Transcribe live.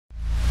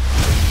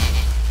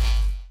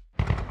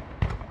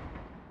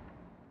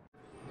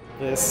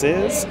This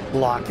is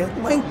Lock It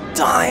Link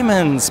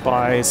Diamonds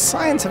by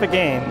Scientific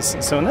Games.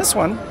 So in this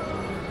one,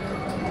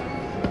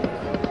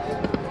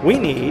 we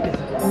need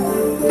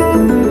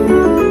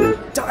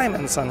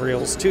diamonds on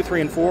reels 2,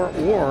 3, and 4,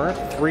 or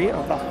 3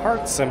 of the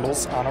heart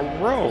symbols on a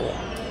row.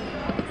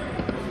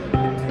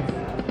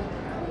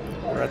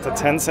 We're at the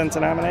 10-cent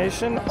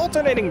denomination.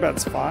 Alternating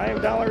bets,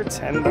 $5,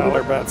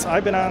 $10 bets.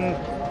 I've been on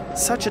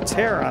such a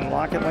tear on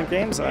Lock It Link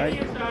games, I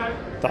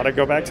thought I'd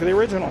go back to the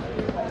original.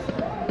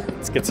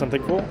 Let's get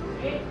something cool.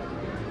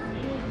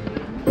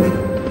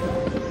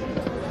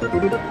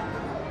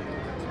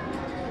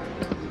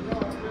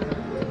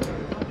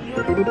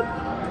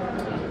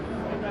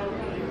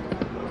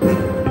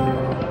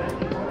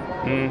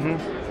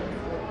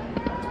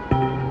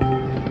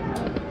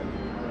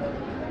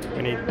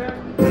 We need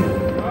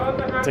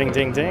ding,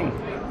 ding, ding.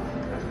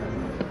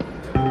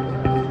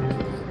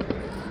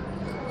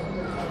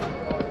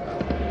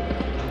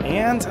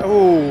 And,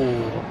 oh.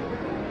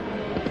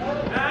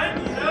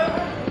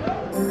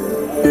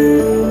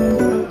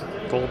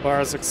 Gold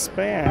bars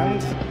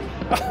expand.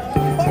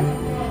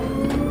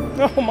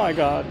 Oh my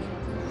god.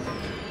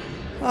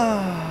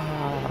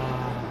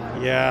 Ah,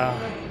 yeah.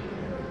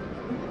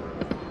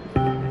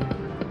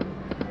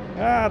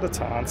 Ah, the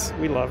taunts.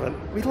 We love it.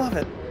 We love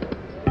it.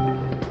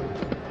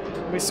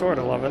 We sort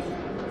of love it.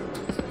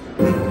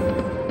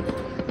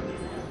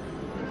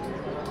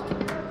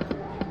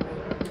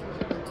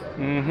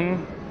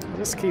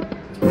 Just keep.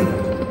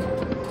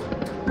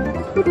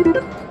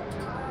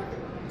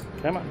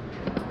 Come on.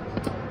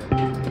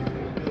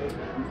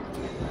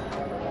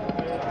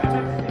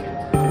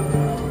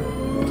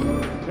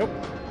 Nope.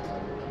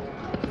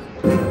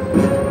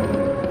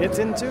 It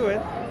didn't do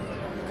it.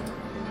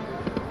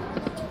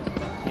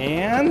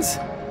 And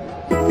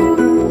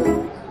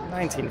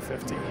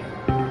 1950.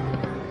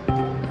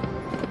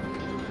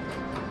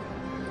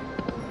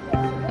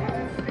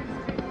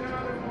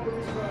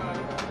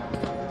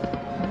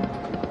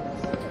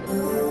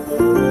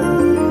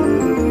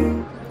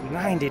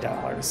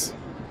 $90.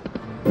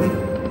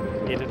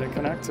 Needed a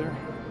connector.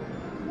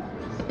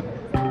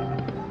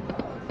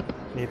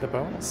 Need the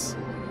bonus.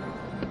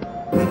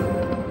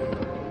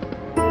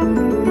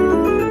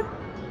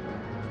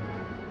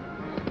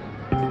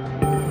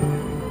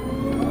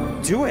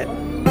 Do it.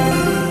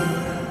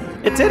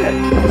 It did it.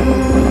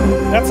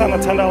 That's on the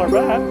 $10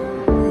 bet.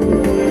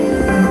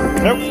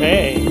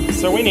 Okay,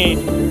 so we need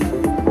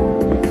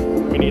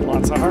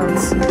lots of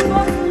hearts.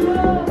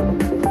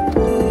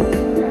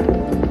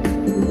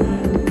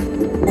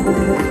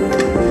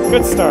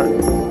 Good start.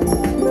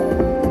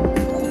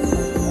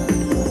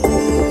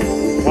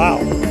 Wow.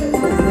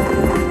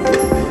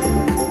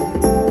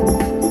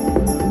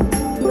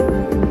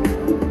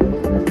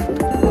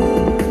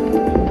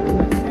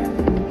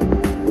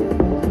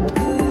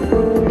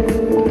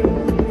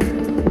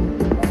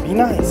 Be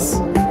nice.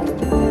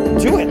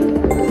 Do it.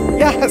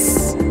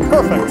 Yes.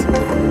 Perfect.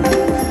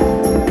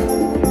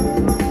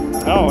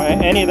 Oh,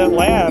 any that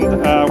land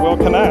will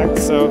connect,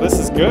 so this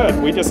is good.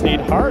 We just need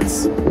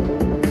hearts.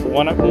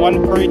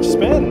 One per each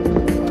spin.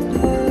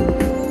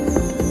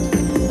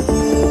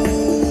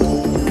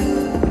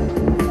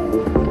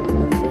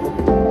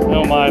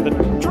 Oh my, the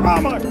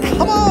drama!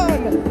 Come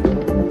on!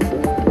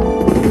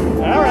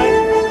 Alright.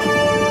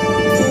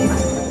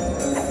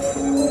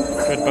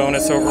 Good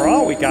bonus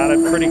overall. We got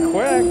it pretty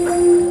quick.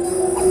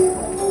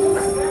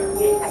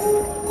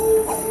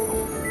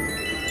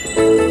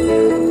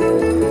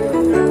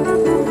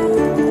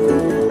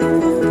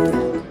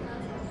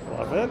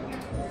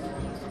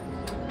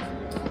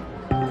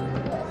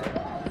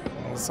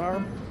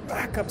 Our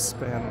backup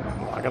spin.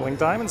 Lock It Link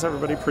Diamonds,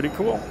 everybody, pretty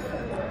cool.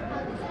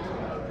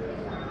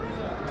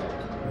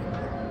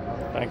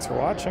 Thanks for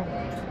watching.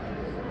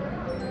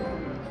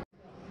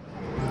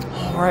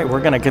 All right, we're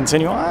going to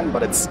continue on,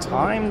 but it's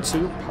time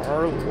to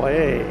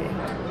parlay.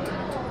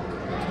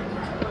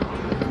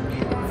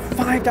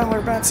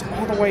 $5 bets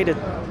all the way to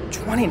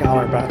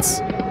 $20 bets.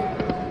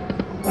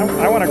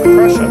 I want to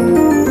crush it.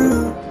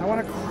 I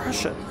want to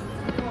crush it.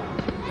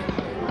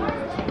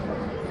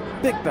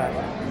 Big bet.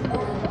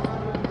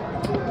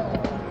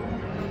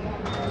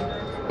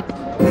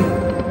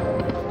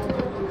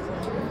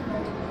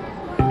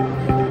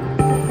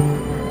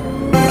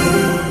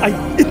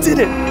 It did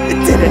it!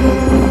 It did it!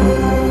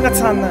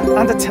 That's on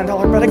the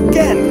 $10 bet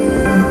again!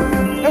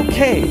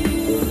 Okay!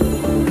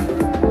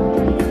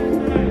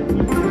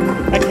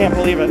 I can't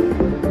believe it.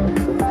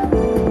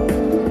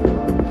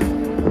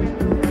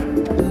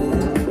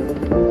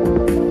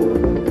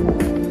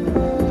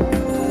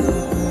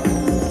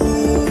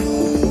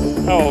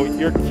 Oh,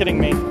 you're kidding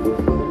me.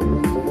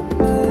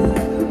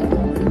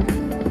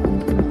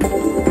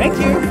 Thank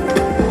you!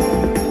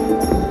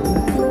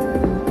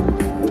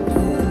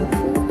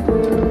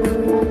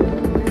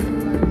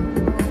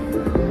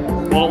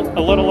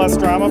 A little less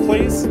drama,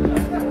 please.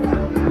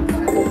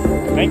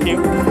 Thank you.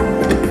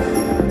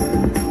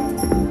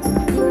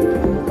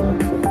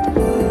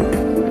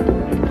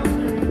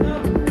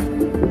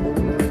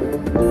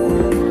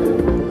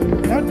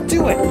 Now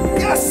do it.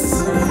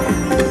 Yes!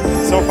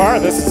 So far,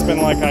 this has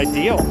been like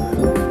ideal.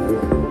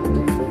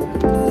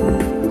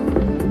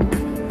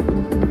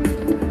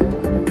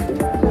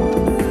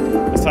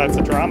 sides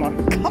of drama.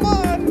 Come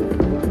on!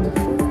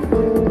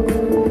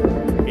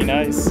 Be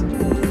nice.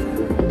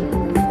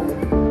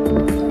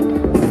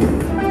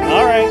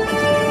 Alright.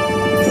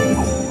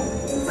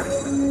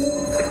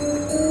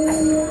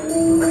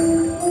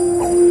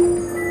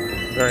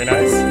 Very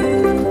nice.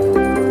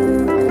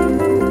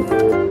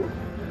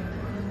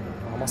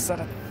 Almost at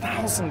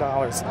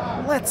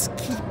 $1,000. Let's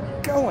keep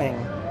going.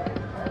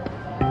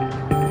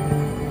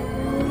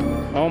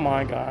 Oh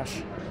my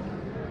gosh.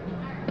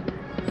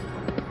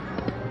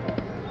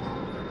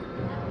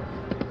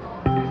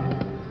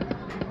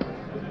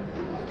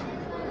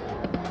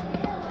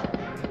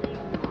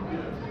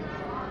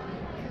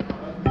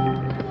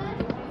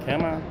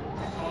 Come on.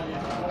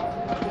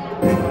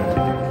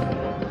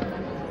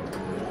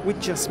 We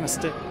just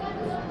missed it.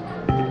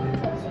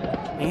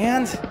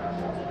 And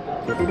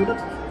we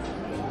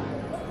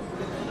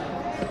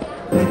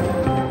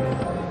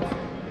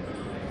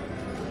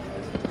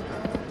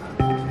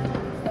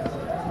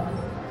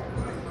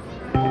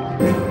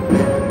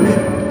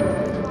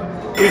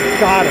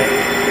got it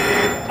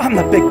on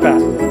the big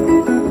bet.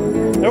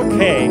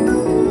 Okay.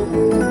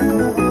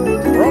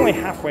 We're only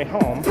halfway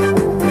home.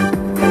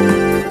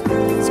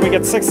 So we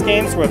get 6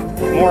 games with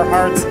more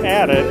hearts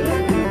added.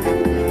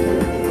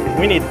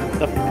 We need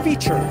the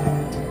feature.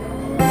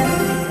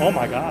 Oh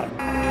my god.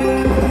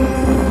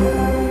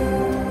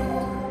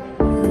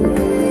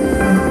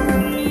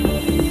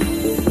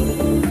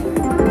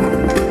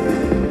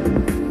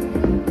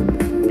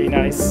 Be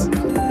nice.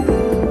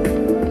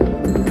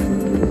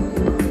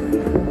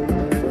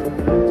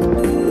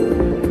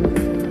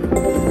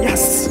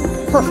 Yes!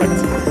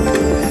 Perfect.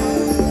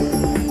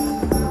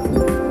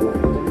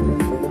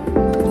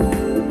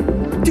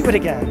 Do it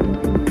again.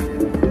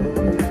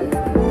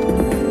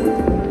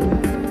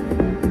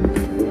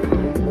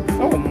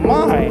 Oh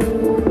my.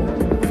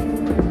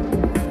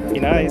 Be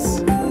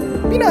nice.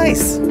 Be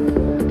nice.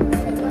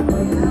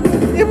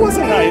 It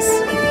wasn't nice.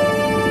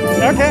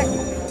 Okay.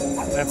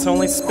 That's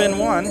only spin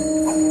 1.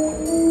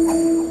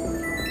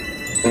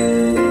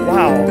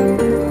 Wow.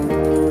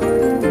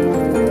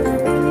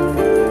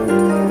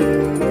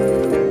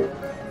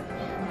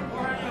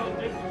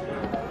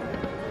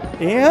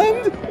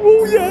 And,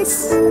 oh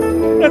yes,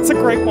 that's a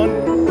great one.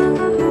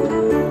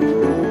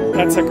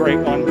 That's a great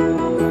one.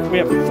 We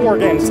have 4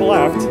 games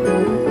left.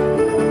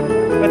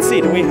 Let's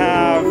see, do we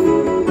have,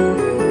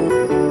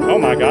 oh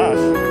my gosh.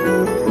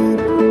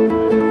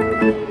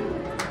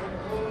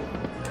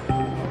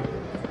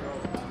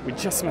 We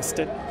just missed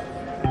it.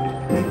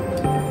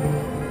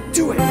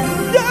 Do it,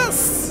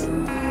 yes!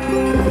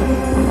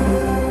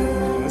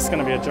 This is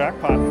gonna be a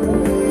jackpot.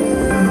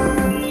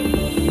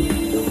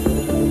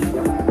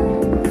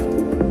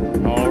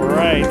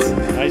 Right.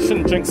 I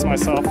shouldn't jinx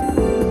myself.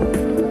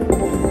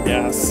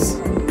 Yes.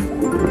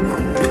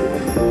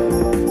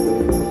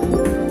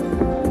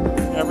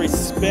 Every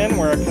spin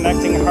where a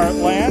connecting heart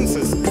lands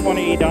is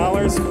 $20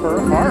 per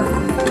heart.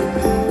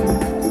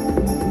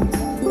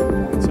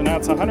 So now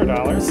it's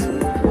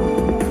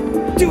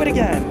 $100. Do it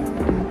again.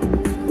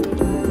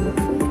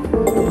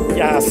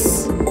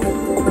 Yes.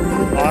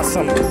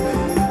 Awesome.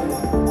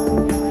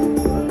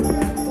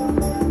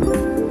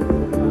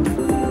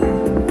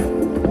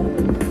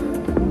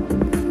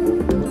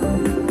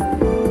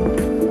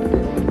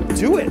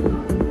 Do it.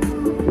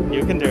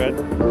 You can do it.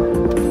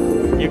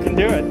 You can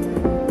do it.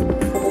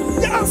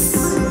 Yes!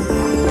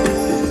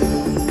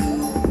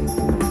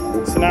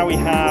 So now we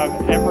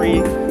have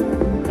every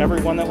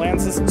one that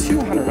lands is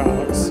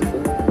 $200.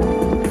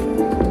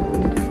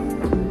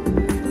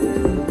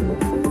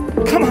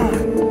 Come on!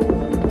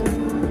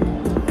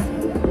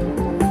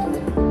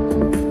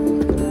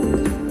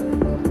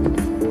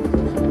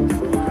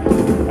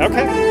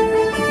 Okay.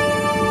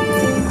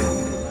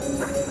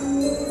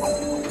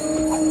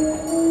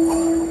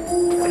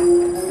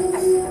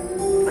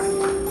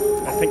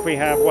 I think we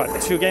have,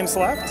 what, 2 games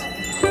left?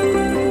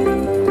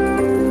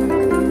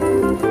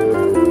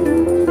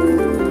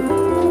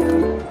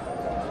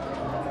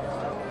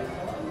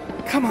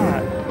 Come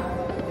on.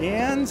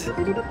 And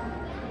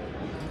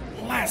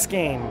last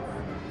game.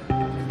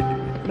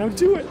 No,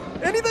 do it.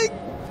 Anything.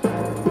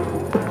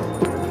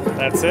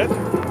 That's it.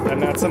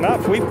 And that's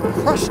enough. We've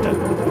crushed it.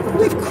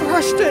 We've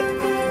crushed it.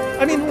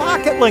 I mean,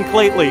 Locket Link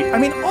lately. I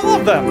mean, all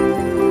of them.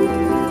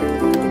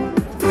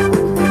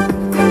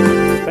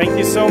 Thank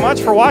you so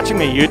much for watching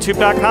me.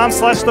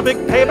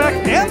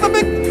 YouTube.com/TheBigPayback and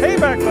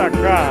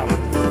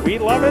TheBigPayback.com. We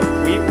love it.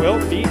 We will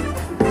be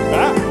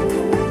back.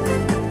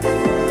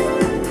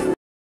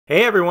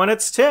 Hey everyone,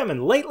 it's Tim,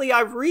 and lately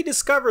I've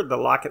rediscovered the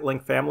Locket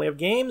Link family of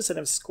games and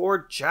have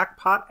scored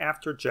jackpot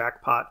after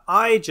jackpot.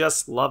 I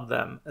just love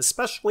them,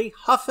 especially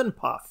Huff N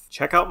Puff.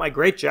 Check out my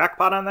great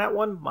jackpot on that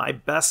one, my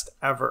best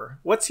ever.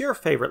 What's your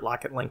favorite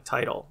Locket Link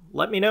title?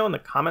 Let me know in the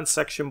comments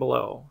section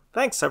below.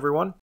 Thanks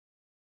everyone.